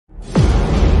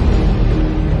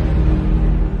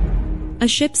A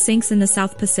ship sinks in the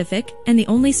South Pacific, and the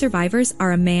only survivors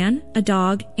are a man, a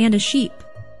dog, and a sheep.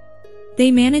 They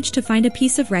manage to find a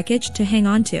piece of wreckage to hang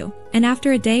onto, and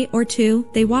after a day or two,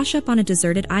 they wash up on a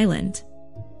deserted island.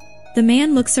 The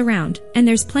man looks around, and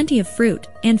there's plenty of fruit,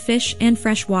 and fish, and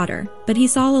fresh water, but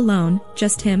he's all alone,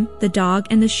 just him, the dog,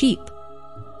 and the sheep.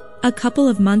 A couple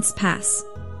of months pass.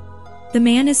 The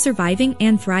man is surviving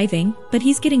and thriving, but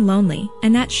he's getting lonely,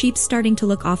 and that sheep's starting to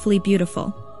look awfully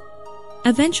beautiful.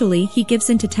 Eventually, he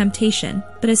gives in to temptation,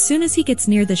 but as soon as he gets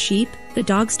near the sheep, the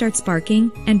dog starts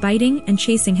barking, and biting, and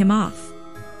chasing him off.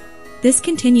 This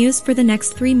continues for the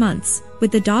next 3 months,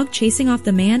 with the dog chasing off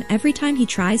the man every time he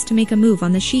tries to make a move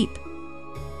on the sheep.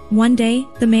 One day,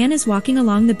 the man is walking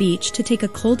along the beach to take a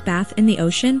cold bath in the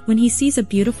ocean when he sees a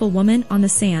beautiful woman on the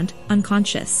sand,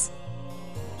 unconscious.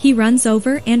 He runs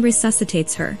over and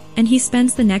resuscitates her, and he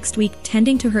spends the next week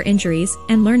tending to her injuries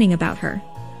and learning about her.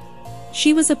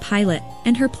 She was a pilot,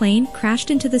 and her plane crashed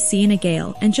into the sea in a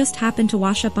gale and just happened to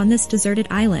wash up on this deserted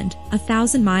island,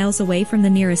 1,000 miles away from the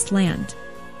nearest land.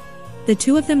 The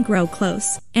two of them grow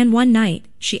close, and one night,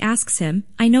 she asks him,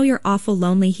 "I know you're awful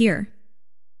lonely here.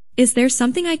 Is there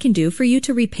something I can do for you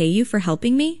to repay you for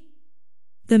helping me?"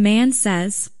 The man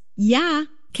says, "Yeah,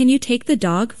 can you take the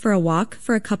dog for a walk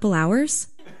for a couple hours?"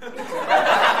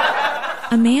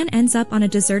 A man ends up on a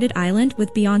deserted island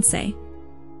with Beyoncé.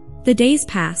 The days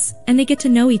pass, and they get to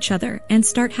know each other and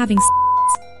start having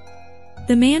sex.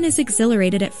 The man is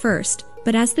exhilarated at first,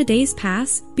 but as the days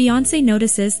pass, Beyoncé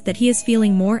notices that he is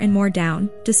feeling more and more down,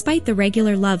 despite the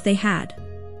regular love they had.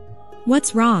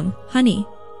 "What's wrong, honey?"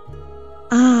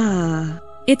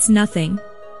 It's nothing.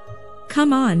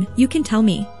 Come on, you can tell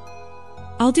me.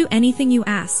 I'll do anything you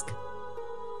ask."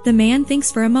 The man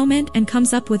thinks for a moment and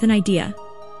comes up with an idea.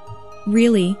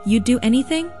 "Really, you'd do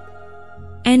anything?"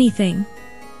 "Anything."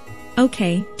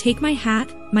 "Okay, take my hat,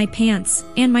 my pants,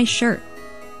 and my shirt.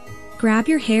 Grab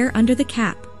your hair under the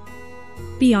cap."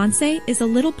 Beyoncé is a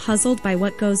little puzzled by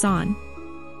what goes on.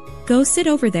 "Go sit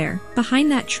over there,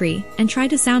 behind that tree, and try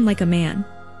to sound like a man."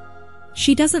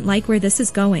 She doesn't like where this is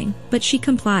going, but she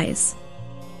complies.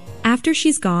 After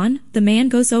she's gone, the man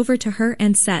goes over to her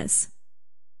and says,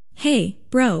 "Hey,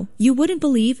 bro, you wouldn't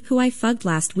believe who I fucked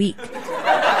last week.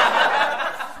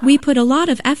 We put a lot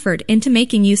of effort into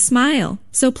making you smile,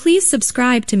 so please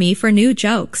subscribe to me for new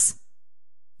jokes.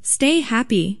 Stay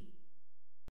happy."